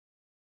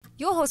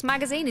Your Horse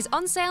magazine is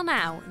on sale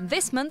now, and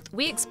this month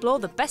we explore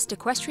the best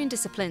equestrian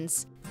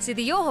disciplines. See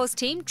the Your Horse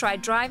team try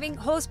driving,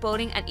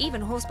 horseboarding and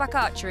even horseback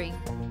archery.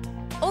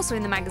 Also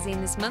in the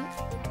magazine this month,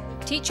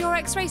 teach your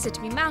ex-racer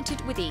to be mounted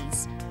with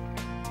ease.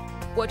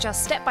 Watch our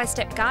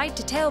step-by-step guide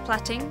to tail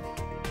plaiting.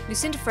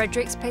 Lucinda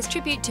Fredericks pays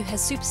tribute to her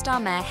superstar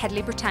mare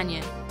Headley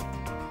Britannia.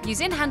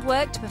 Use in-hand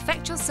work to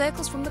perfect your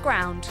circles from the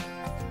ground.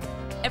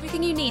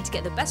 Everything you need to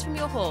get the best from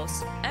your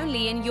horse,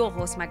 only in Your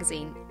Horse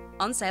magazine.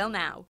 On sale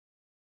now.